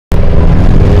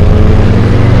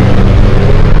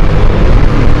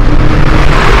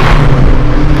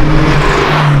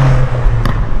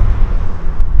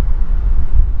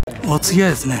次は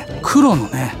ですね、黒の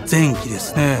ね前期で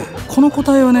すね。この個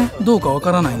体はねどうかわ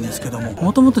からないんですけども、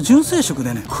もともと純正色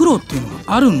でね黒っていうの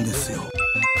があるんですよ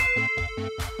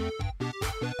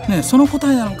ね。その個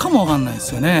体なのかもわかんないで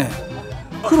すよね。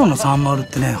黒の30っ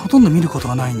てねほとんど見ること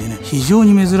がないんでね、非常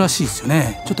に珍しいですよ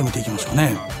ね。ちょっと見ていきましょう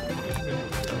ね。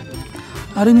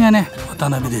アルミはね渡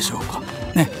辺でしょうか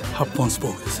ね、8本スポ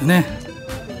ークですよね。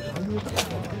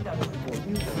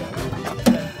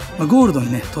ゴールド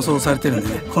にね塗装されてるんで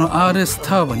ね、この RS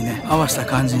ターボにね合わせた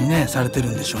感じにねされてる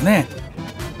んでしょうね。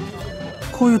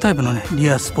こういうタイプのねリ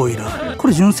アスポイラー、こ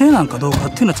れ純正なんかどうかっ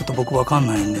ていうのはちょっと僕わかん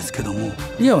ないんですけども、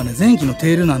リアはね前期の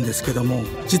テールなんですけども、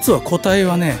実は個体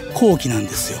はね後期なんで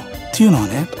すよ。っていうのは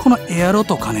ね、このエアロ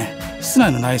とかね室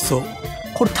内の内装、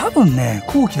これ多分ね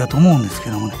後期だと思うんです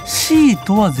けどもね、シー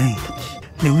トは前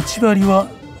期で、内張りは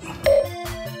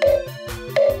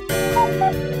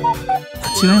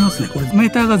違いますね。これメー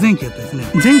ターが前期だったですね。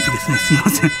前期ですね。すいま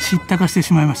せん。知ったかして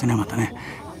しまいましたね。またね。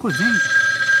これ前期。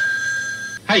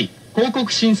はい、広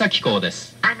告審査機構で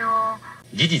す。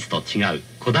事実と違う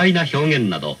誇大な表現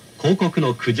など広告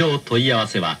の苦情問い合わ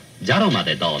せはJALOま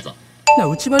でどうぞ。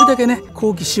内張りだけね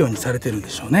後期仕様にされてるんで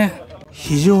しょうね。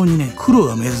非常にね黒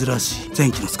が珍しい前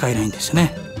期のスカイラインでした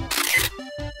ね。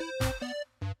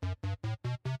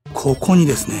ここに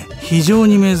ですね非常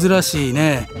に珍しい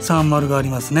ね30があり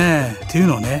ますね。っていう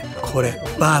のはね、これ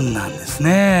バンなんです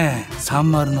ね。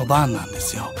30のバンなんで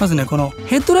すよ。まずねこの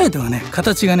ヘッドライトがね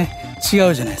形がね違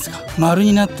うじゃないですか。丸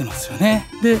になってますよね。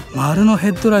で丸のヘ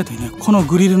ッドライトにねこの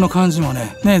グリルの感じも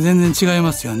ね全然違い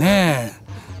ますよね。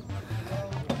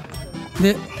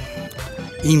で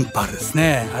インパルです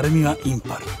ね。アルミはイン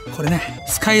パル、これね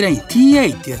スカイライン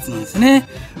TI ってやつなんですね。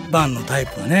バンのタイ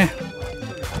プはね、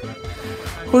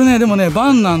これねでもね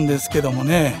バンなんですけども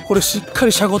ね、これしっか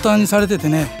り車ゴタンにされてて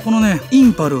ね、このねイ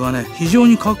ンパルがね非常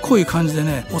にかっこいい感じで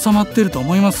ね収まってると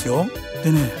思いますよ。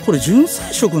でねこれ純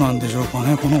正色なんでしょうか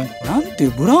ね、このなんてい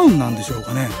うブラウンなんでしょう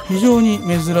かね。非常に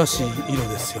珍しい色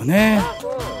ですよね。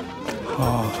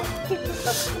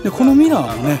でこのミラ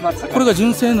ーもねこれが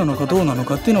純正なのかどうなの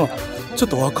かっていうのはちょっ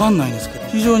と分かんないんですけど、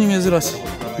非常に珍しい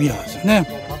ミラーですよね。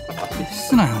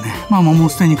室内はねもう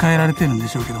すでに変えられてるんで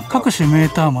しょうけど、各種メー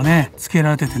ターもね付け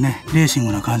られててねレーシン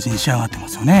グな感じに仕上がってま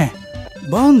すよね。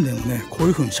バンでもねこうい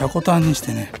う風に車庫端にし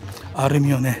てねアル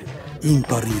ミをねイン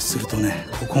パルにするとね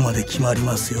ここまで決まり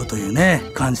ますよというね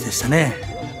感じでしたね。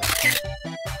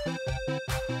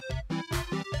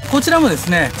こちらもです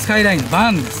ねスカイラインのバ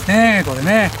ンですね。これ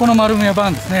ねこの丸めはバ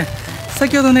ンですね。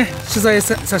先ほどね取材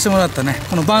させてもらったね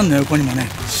このバンの横にもね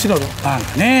白のバン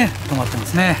がね止まってま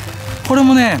すね。これ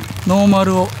もねノーマ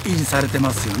ルを維持されて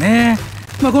ますよね。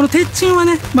この鉄鎮は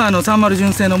ね、30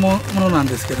純正のものなん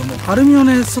ですけども、アルミの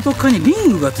ね外側にリ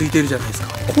ングがついてるじゃないですか。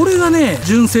これがね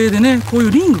純正でねこうい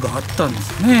うリングがあったんで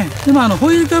すよね。で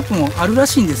ホイールキャップもあるら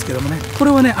しいんですけどもね、こ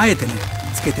れはねあえてね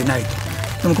つけてないと。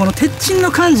でもこの鉄鎮の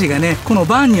感じがねこの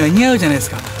バンには似合うじゃないです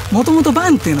か。もともとバ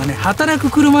ンっていうのはね働く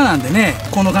車なんでね、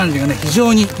この感じがね非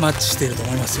常にマッチしていると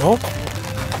思いますよ。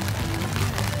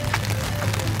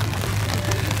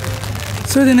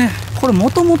それでねこれも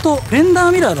ともとフェンダ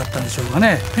ーミラーだったんでしょうか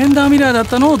ね。フェンダーミラーだっ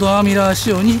たのをドアミラー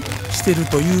仕様にしてる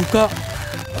というか、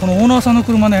このオーナーさんの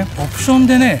車ねオプション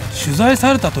でね取材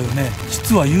されたというね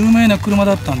実は有名な車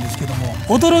だったんですけども、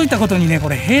驚いたことにねこ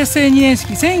れ平成2年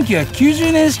式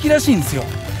1990年式らしいんですよ。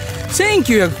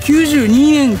1992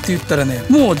年って言ったらね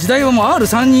もう時代はもう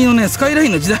R32 のねスカイライ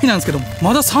ンの時代なんですけども、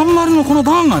まだ30のこの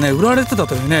バンがね売られてた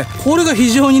というね、これが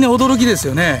非常にね驚きです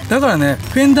よね。だからね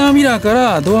フェンダーミラーか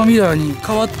らドアミラーに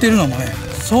変わってるのもね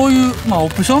そういうオ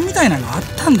プションみたいなのがあっ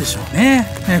たんでしょうね。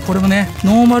これもね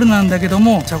ノーマルなんだけど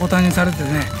も車庫端にされてて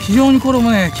ね非常にこれ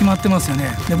もね決まってますよ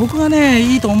ね。で僕がね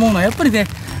いいと思うのはやっぱりね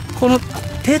この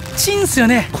鉄鎮ですよ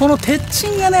ね。この鉄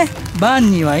鎮がねバン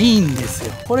にはいいんです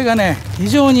よ。これがね非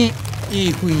常にい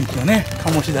い雰囲気をね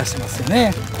醸し出してますよ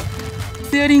ね。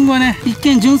ステアリングはね一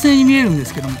見純正に見えるんで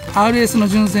すけども RS の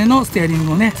純正のステアリン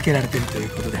グをね付けられてるという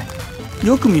ことで、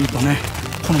よく見るとね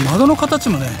この窓の形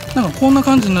もねなんかこんな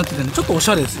感じになっててねちょっとおし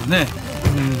ゃれですよね。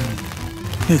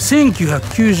で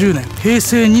1990年平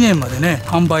成2年までね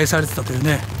販売されてたという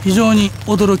ね非常に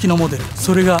驚きのモデル、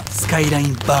それがスカイライ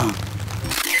ンバン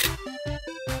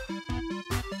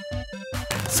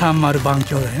30バン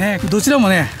兄弟ね、どちらも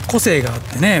ね個性があっ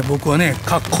てね僕はね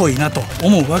かっこいいなと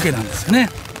思うわけなんですよね。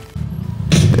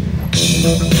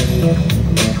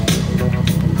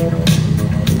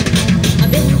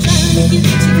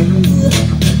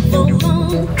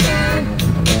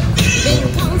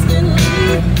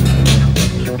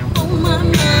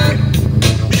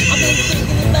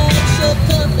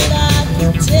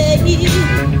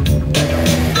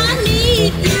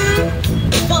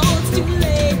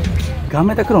ガン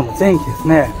メタクロの前期です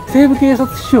ね。西部警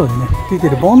察仕様でね、ついて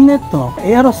るボンネットの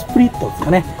エアロスプリットです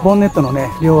かね。ボンネットのね、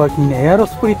両脇にね、エアロ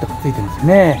スプリットがついてるんですよ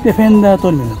ね。で、フェンダー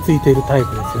トリムがついているタイ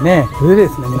プですよね。それでで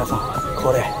すね、皆さん、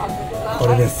こ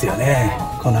れですよね。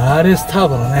この RS ター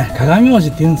ボのね、鏡文字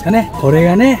っていうんですかね。これ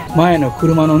がね、前の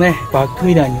車のね、バック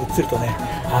ミラーに映るとね、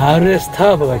RS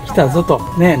ターボが来たぞと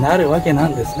ね、なるわけな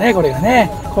んですね。これがね。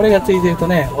これがついてると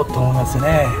ね、おっと思いますよ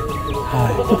ね。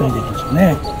はい。ちょっと見ていきましょう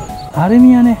ね。アル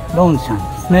ミはね、ロンシャンで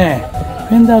すね。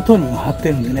フェンダートリムが貼って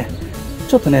るんでね、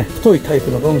ちょっとね、太いタイプ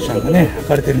のロンシャンがね、履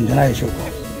かれてるんじゃないでしょうか。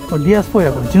これリアスポイ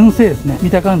ラー、これ純正ですね。見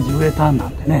た感じウレタンな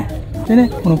んでね。でね、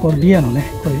このリアの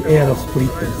ね、これエアロスプリッ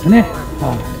トですよね。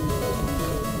は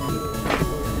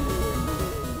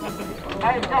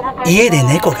い。家で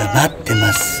猫が待って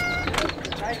ます。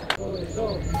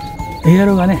エア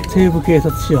ロがね、西部警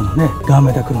察仕様のね、ガン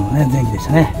メタクロのね、前期でし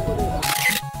たね。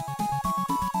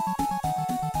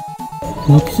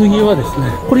お次はです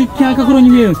ね、これ一見赤黒に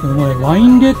見えるんですけども、ワイ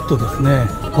ンレッドですね。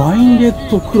ワインレッ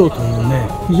ド黒というね、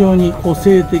非常に個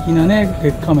性的なね、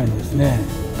鉄仮面ですね。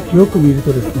よく見る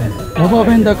とですね、オーバー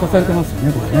フェンダー化されてますよ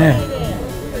ね、これね。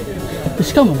で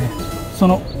しかもね、そ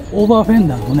のオーバーフェン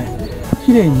ダーもね、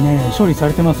綺麗にね、処理さ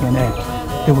れてますよね。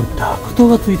で、これダクト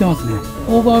がついてますね。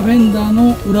オーバーフェンダー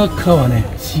の裏側はね、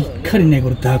しっかりね、こ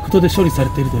れダクトで処理され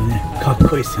ているというね、かっ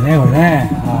こいいですよね、これ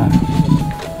ね。はい。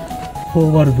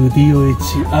4バルブ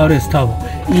DOH、RS ターボ、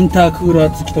インタークーラ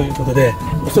ー付きということで、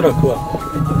おそらくは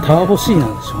ターボ C な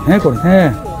んでしょうね、これ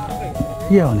ね。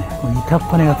リアはね、この板っ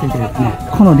ぱねがついてるんですね。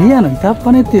このリアの板っ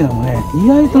ぱねっていうのもね、意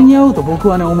外と似合うと僕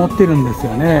はね、思ってるんです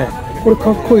よね。これ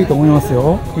かっこいいと思います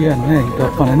よ。リアのね、板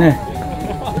っぱねね。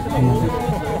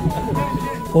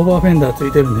オーバーフェンダーつ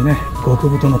いてるんでね、極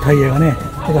太のタイヤがね、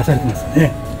剥がされてますよ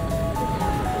ね。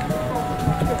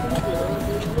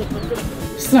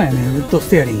室内はね、ウッドス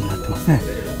テアリングになってますね。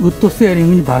ウッドステアリン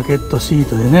グにバケットシー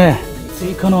トでね、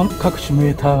追加の各種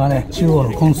メーターがね、中央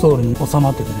のコンソールに収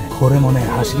まっててね、これもね、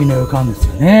走りの予感です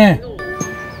よね。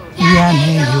屋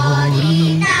根よ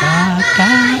り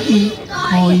高い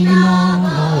恋の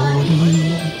ロ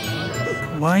リ。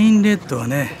ワインレッドは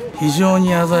ね、非常に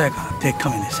鮮やかな鉄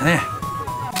仮面でしたね。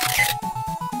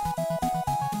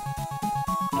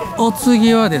お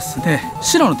次はですね、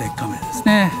白の鉄仮面です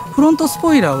ね。フロントス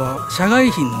ポイラーは社外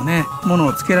品のね、もの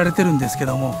を付けられてるんですけ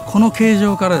ども、この形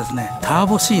状からですね、ター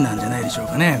ボ C なんじゃないでしょう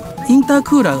かね。インター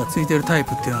クーラーが付いてるタイ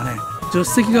プっていうのはね、助手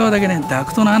席側だけね、ダ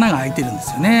クトの穴が開いてるんで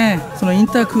すよね。そのイン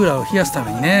タークーラーを冷やすた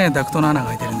めにね、ダクトの穴が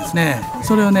開いてるんですね。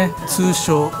それをね、通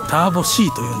称ターボ C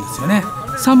というんですよね。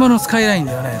3番のスカイライン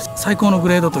ではね、最高のグ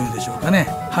レードというんでしょうかね。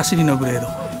走りのグレード、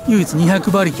唯一200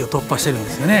馬力を突破してるん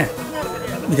ですよね。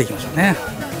見ていきましょうね。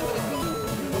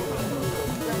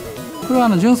これ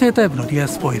は純正タイプのリア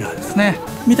スポイラーですね。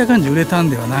見た感じウレタン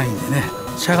ではないんでね、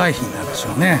社外品なんでしょ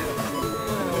うね。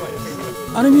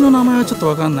アルミの名前はちょっと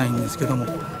分かんないんですけども、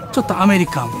ちょっとアメリ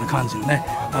カンな感じのね、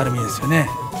アルミですよね。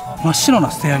真っ白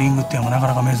なステアリングっていうのもなか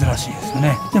なか珍しいですよ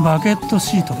ね。で、バケット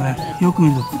シートがね、よく見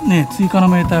るとね、追加の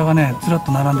メーターがね、ずらっ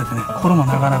と並んでてね、これも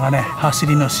なかなかね、走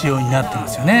りの仕様になってま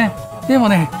すよね。でも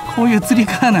ね、こういう釣り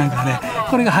カーなんかね、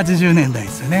これが80年代で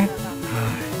すよね。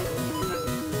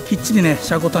きっちりね、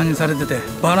車庫端にされてて、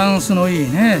バランスのいい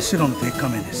ね、白の鉄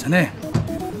仮面でしたね。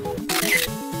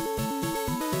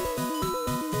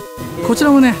こち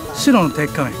らもね、白の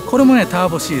鉄仮面、これもね、ター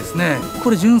ボ C ですね。こ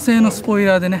れ純正のスポイ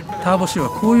ラーでね、ターボ C は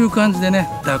こういう感じでね、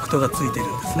ダクトがついてる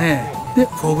んですね。で、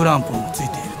フォグランプもついてい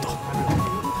ると。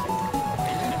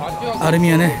アル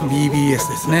ミはね、BBS で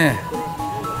すね。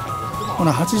こ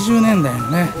の80年代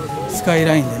のね、スカイ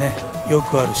ラインでね、よ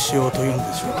くある仕様というんで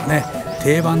しょうかね、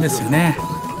定番ですよね。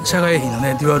社外品の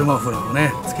ね、デュアルマフラーを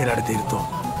ね、付けられていると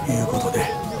いうこと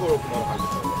で、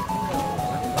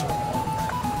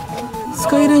ス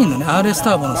カイラインのね、RS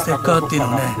ターボのステッカーっていうの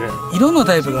はね、いろんな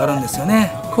タイプがあるんですよ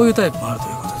ね。こういうタイプもあると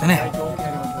いうことでね。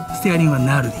ステアリングは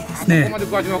ナルディですね。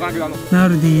ナ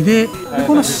ルディで、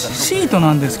このシート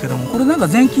なんですけども、これなんか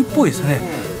前期っぽいですよね。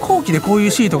後期でこういう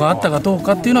シートがあったかどう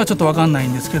かっていうのはちょっと分かんない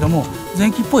んですけども、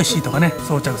前期っぽいシートがね、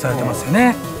装着されてますよ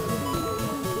ね。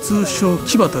通称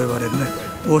牙と呼ばれるね、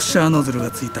ウォッシャーノズルが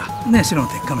ついたね、白の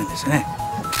鉄仮面でしたね。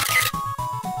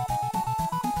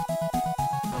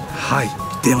はい、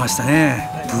出ましたね。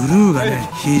ブルーがね、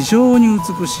非常に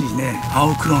美しいね、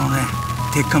青黒のね、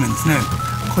鉄仮面ですね。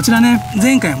こちらね、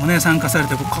前回もね、参加され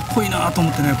てかっこいいなと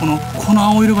思ってね、この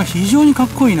青色が非常にかっ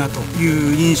こいいなと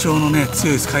いう印象のね、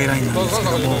強いスカイラインなんですけ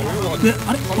ども、で、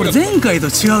あれこれ前回と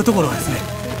違うところはですね、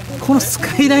このス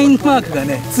カイラインマークが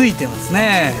ね、ついてます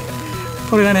ね。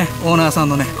これがね、オーナーさん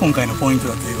のね、今回のポイント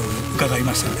だということで伺い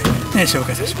ましたので、ね、紹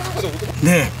介させてもらいます。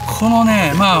でこの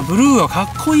ねブルーはか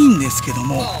っこいいんですけど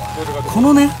も、こ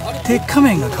のね鉄仮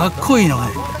面がかっこいいのが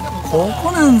ねこ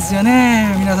こなんですよ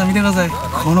ね。皆さん見てください。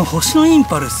この星のイン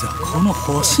パルですよ。この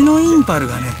星のインパル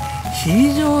がね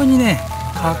非常にね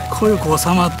かっこよく収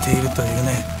まっているという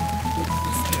ね。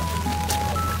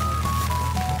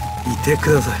見て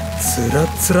ください。つら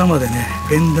つらまでね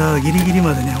フェンダーギリギリ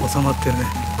までね収まってるね。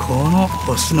この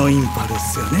星のインパルで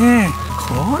すよね。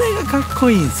これがかっこ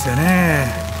いいんですよね。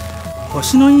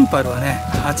星のインパルはね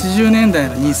80年代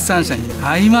の日産車に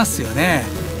合いますよね。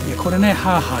これね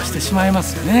ハーハーしてしまいま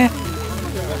すよね。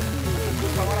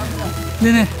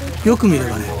でねよく見れ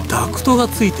ばねダクトが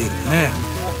ついているね。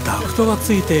ダクトが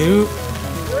ついている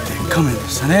鉄仮面で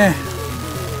したね。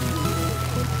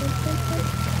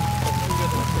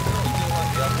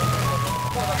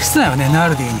室内はねナ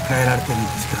ルディに変えられてるんで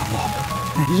すけども、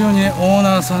非常にねオー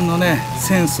ナーさんのね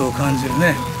センスを感じる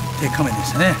ね鉄仮面で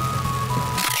したね。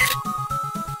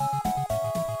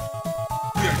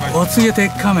お次は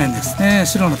鉄仮面ですね。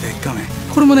白の鉄仮面、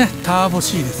これもねターボ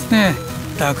C ですね。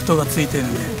ダクトがついている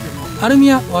んで、アルミ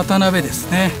は渡辺です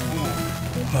ね。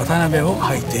渡辺を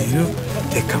履いている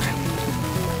鉄仮面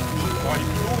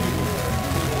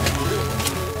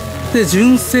で、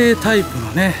純正タイプ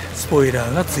のねスポイラ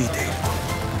ーがついている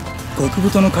と。極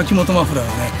太の柿本マフラー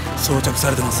がね装着さ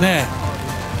れてますね。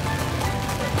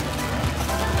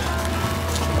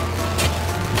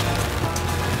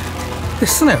で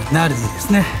室内はナルディで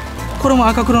すね。これも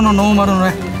赤黒のノーマルの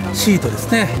ねシートで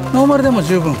すね。ノーマルでも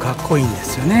十分かっこいいんで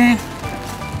すよね。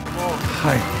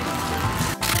は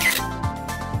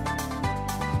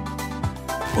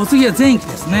い、お次は前期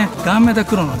ですね。ガンメタ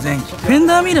黒の前期、フェン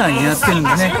ダーミラーになってるんで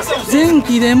ね、前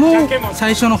期でも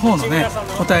最初の方のね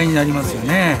個体になりますよ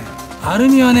ね。アル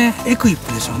ミはねエクイッ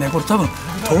プでしょうね。これ多分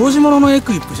当時物のエ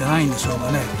クイップじゃないんでしょう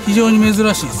かね。非常に珍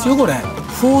しいですよこれ。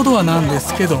フォードアなんで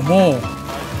すけども、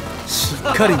し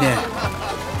っかりね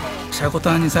車庫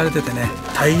端にされててね、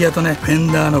タイヤとねフェ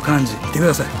ンダーの感じ見てく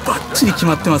ださい。バッチリ決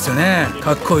まってますよね。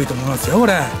かっこいいと思いますよこ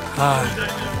れ。は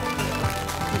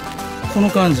い、この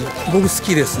感じ僕好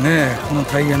きですね。この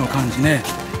タイヤの感じね。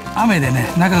雨で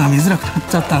ね中が見づらくなっ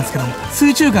ちゃったんですけども、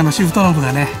水中間のシフトノブ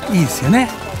がねいいですよね。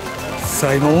さ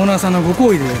あ今オーナーさんのご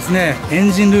厚意でですねエ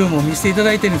ンジンルームを見せていた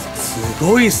だいてるんです。す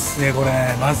ごいっすねこ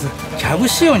れ。まずキャブ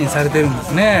仕様にされてるんで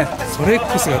すね。ソレ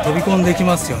ックスが飛び込んでき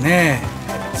ますよね。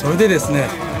それでですね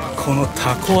この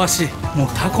タコ足、もう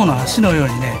タコの足のよう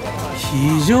にね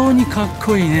非常にかっ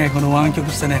こいいねこの湾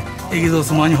曲したねエキゾー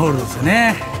スマニホールですよ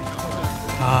ね。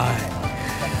は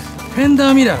い、フェン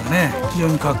ダーミラーがね非常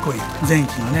にかっこいい前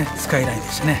期のねスカイラインで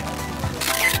したね。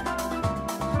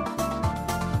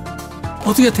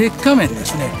お次は鉄仮面で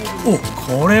すね。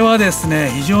これはです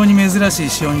ね非常に珍しい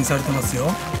仕様にされてますよ。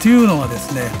というのはで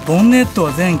すねボンネット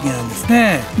は前期なんです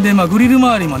ね。でグリル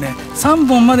周りもね3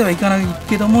本まではいかない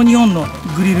けども2本の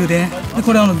グリルで、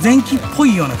これ前期っぽ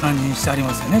いような感じにしてあり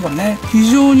ますよねこれね。非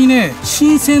常にね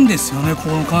新鮮ですよねこ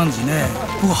の感じね。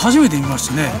僕初めて見まし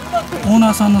たね。オー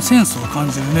ナーさんのセンスを感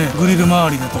じるねグリル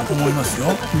周りだと思いますよ。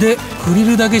でグリ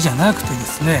ルだけじゃなくてで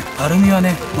すねアルミは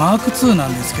ねマーク2な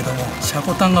んですけども、車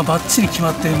庫端がバッチリ決ま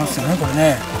っていますよねこれ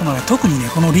ね。このね特にね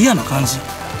このリアの感じ、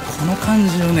この感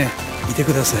じをね見て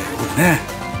くださいこれね。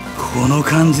この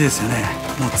感じですよね。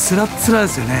もうツラッツラで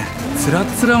すよね。ツラッ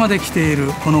ツラまで来てい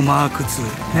るこのマーク2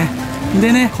ね。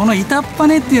でねこの板っぱ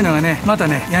ねっていうのがねまた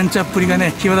ねやんちゃっぷりが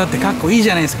ね際立ってかっこいい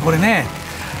じゃないですかこれね。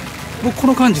僕こ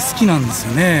の感じ好きなんです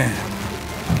よね。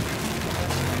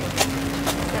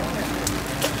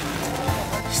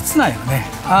室内はね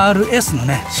RS の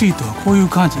ねシートはこういう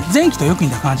感じ、前期とよく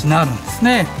似た感じになるんです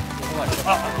ね。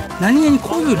何気に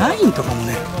こういうラインとかも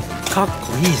ねかっ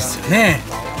こいいですよね。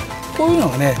こういうの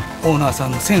がねオーナーさ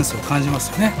んのセンスを感じま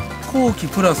すよね。後期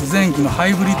プラス前期のハ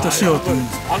イブリッド仕様というん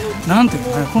です。なんていう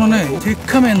かねこのね鉄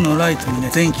仮面のライトにね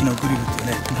前期のグリルって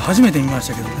ね初めて見まし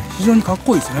たけどね、非常にかっ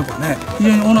こいいですよねこれね。非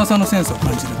常にオーナーさんのセンスを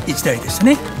感じる1台でした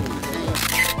ね。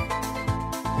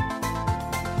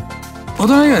お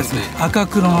隣がですね赤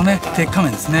黒のね鉄仮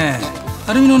面ですね。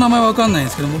アルミの名前は分かんないん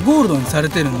ですけどもゴールドにされ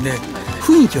てるんで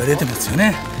雰囲気は出てますよ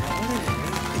ね。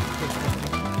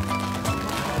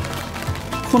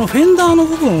このフェンダーの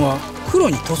部分は黒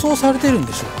に塗装されてるん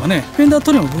でしょうかね。フェンダー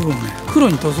トリムの部分もね黒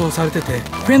に塗装されてて、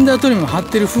フェンダートリムが貼っ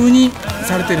てる風に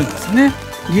されてるんですよね。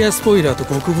リアスポイラーと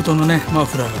極太のねマ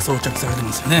フラーが装着されて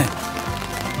ますよね。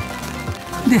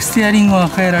でステアリングが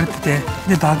変えられてて、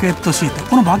でバケットシート、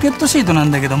このバケットシートな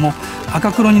んだけども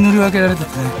赤黒に塗り分けられて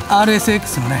てね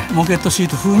RSX のねモケットシー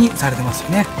ト風にされてますよ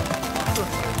ね。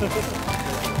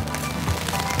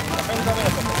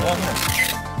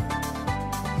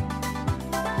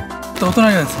お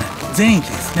隣はですね前期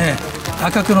ですね。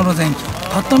赤黒の前期、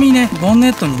パッと見ねボンネ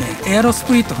ットにねエアロス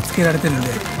プリットが付けられてるんで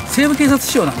西部警察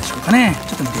仕様なんでしょうかね。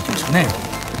ちょっと見ていきましょうね。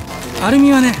アル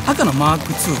ミはね赤のマー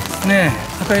ク2ですね。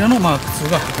赤色のマーク2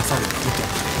が貼されている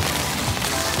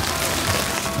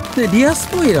と。でリアス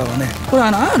ポイラーはねこれ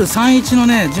R31 の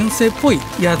ね純正っぽい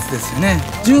やつですよね。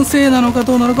純正なのか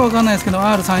どうなのか分かんないですけど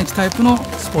R31 タイプの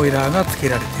スポイラーが付け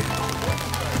られている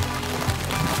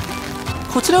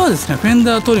と。こちらはですねフェン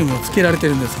ダートリムを付けられて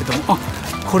るんですけども、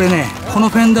これねこの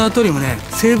フェンダートリムね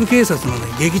西部警察のね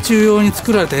劇中用に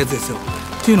作られたやつですよ。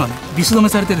っていうのはねビス止め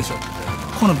されてるでしょ。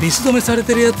このビス止めされ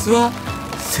てるやつは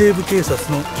西部警察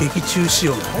の劇中仕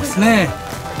様なんですね。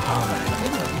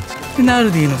でナ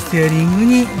ルディのステアリング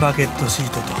にバケットシー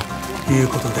トという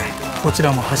ことで、こち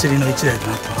らも走りの1台と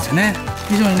なってますよね。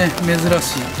非常にね珍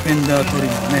しいフェンダートリム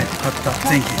をね買った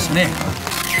前期でしたね。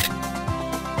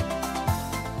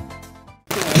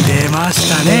出まし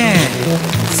たね、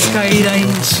スカイライ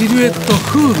ンシルエット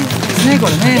風味ですね。こ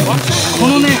れねこ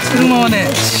のね車はね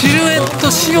シルエッ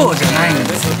ト仕様じゃないん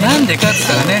ですよ。なんでかって言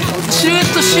ったらねシルエ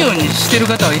ット仕様にしてる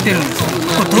方はいてるんですよ。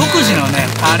これ独自のね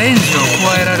アレンジを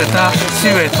加えられたシ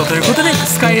ルエットということで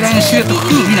スカイラインシルエット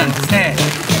風味なんですね。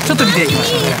ちょっと見ていきま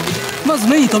しょうね。まず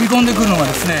目に飛び込んでくるのが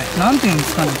ですね、なんていうんで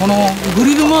すかね、このグ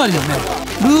リル周りのね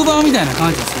ルーバーみたいな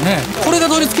感じですよね。これが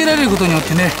取り付けられることによっ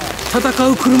てね戦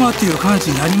う車っていう感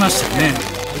じになりましたよね。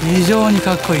非常に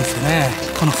かっこいいですよね。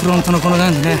このフロントのこの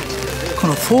感じね、こ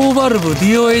の4バルブ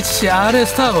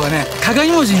DOHC-RS ターボがね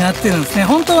鏡文字になってるんですね。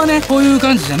本当はねこういう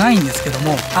感じじゃないんですけど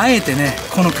も、あえてね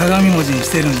この鏡文字に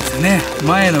してるんですよね。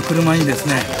前の車にです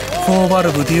ね4バ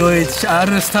ルブ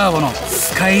DOHC-RS ターボの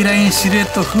スカイラインシルエ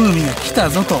ット風味が来た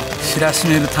ぞと知らし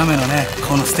めるためのね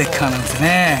このステッカーなんですよ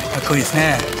ね。かっこいいです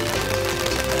ね。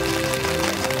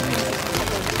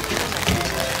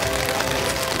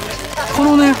こ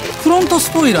のねフロント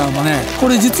スポイラーもねこ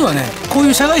れ実はねこう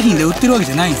いう社外品で売ってるわけ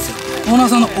じゃないんですよ。オーナー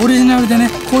さんのオリジナルでね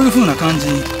こういう風な感じ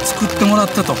に作ってもらっ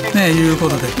たと、ね、いうこ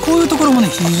とで、こういうところもね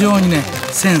非常にね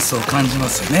センスを感じま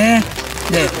すよね。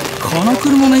でこの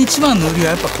車の一番の売り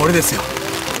はやっぱこれですよ。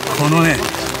このね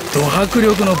ド迫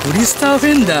力のブリスターフ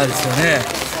ェンダーですよね。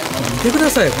見てく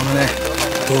ださい、このね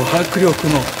ド迫力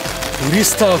のブリ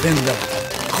スターフェンダ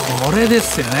ー、これで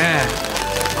すよね。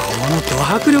この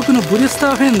ド迫力のブリス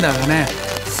ターフェンダーがね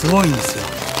すごいんですよ。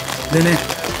でね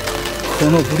こ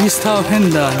のブリスターフェン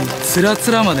ダーにつら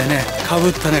つらまでねかぶ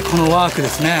ったねこのワークで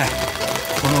すね。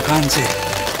この感じ、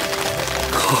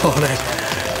こ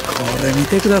れ見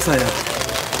てくださいよ。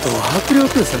ド迫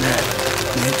力ですよね。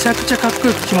めちゃくちゃかっこ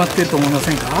よく決まってると思いま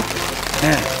せんかね。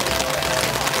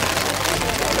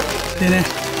でね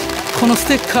このス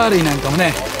テッカー類なんかも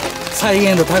ね再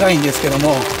現度高いんですけど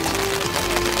も、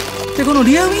でこの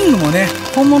リアウィングもね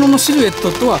本物のシルエッ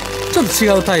トとはちょっと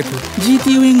違うタイプ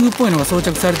GT ウィングっぽいのが装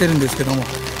着されてるんですけども、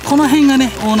この辺が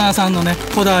ねオーナーさんのね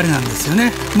こだわりなんですよ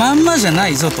ね。まんまじゃな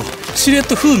いぞと、シルエッ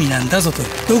ト風味なんだぞと、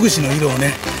独自の色を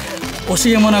ね惜し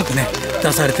げもなくね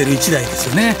出されてる1台です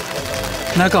よね。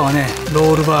中はね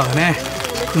ロールバーがね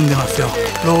組んでますよ。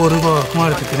ロールバーが組ま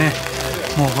れててね、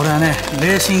もうこれはね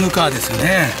レーシングカーですよ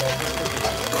ね。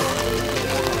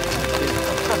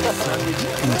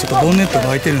今ちょっとボンネットが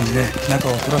開いてるんで、ね、中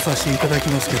を撮らさせていただき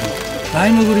ますけど、ラ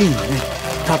イムグリーンのね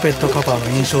タペットカバーが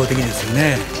印象的ですよ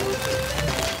ね。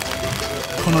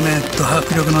このねド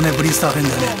迫力のねブリスターフェンダ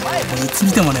ーねいつ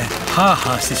見てもねハー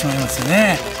ハーしてしまいますよ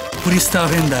ね。ブリスター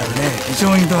フェンダーがね非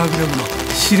常にド迫力の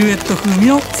シルエット風味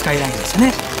のスカイラインですよ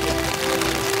ね。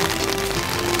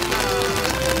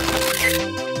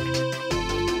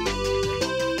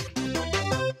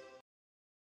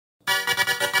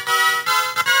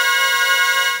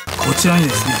こちらにで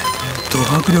すねド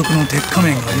迫力の鉄仮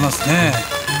面がありますね。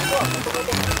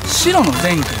白の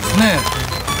前期ですね。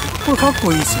これかっ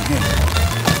こいいですよね。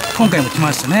今回も来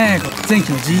ましたね。前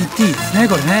期の GT ですね。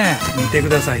これね見てく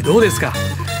ださい、どうですか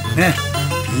ね。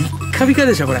ピッカピカ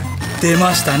でしょこれ。出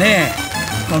ましたね。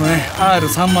このね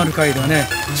R30 回ではね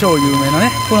超有名な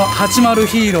ねこの80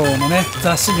ヒーローのね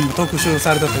雑誌にも特集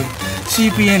されたという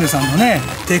CPN さんのね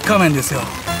鉄仮面ですよ。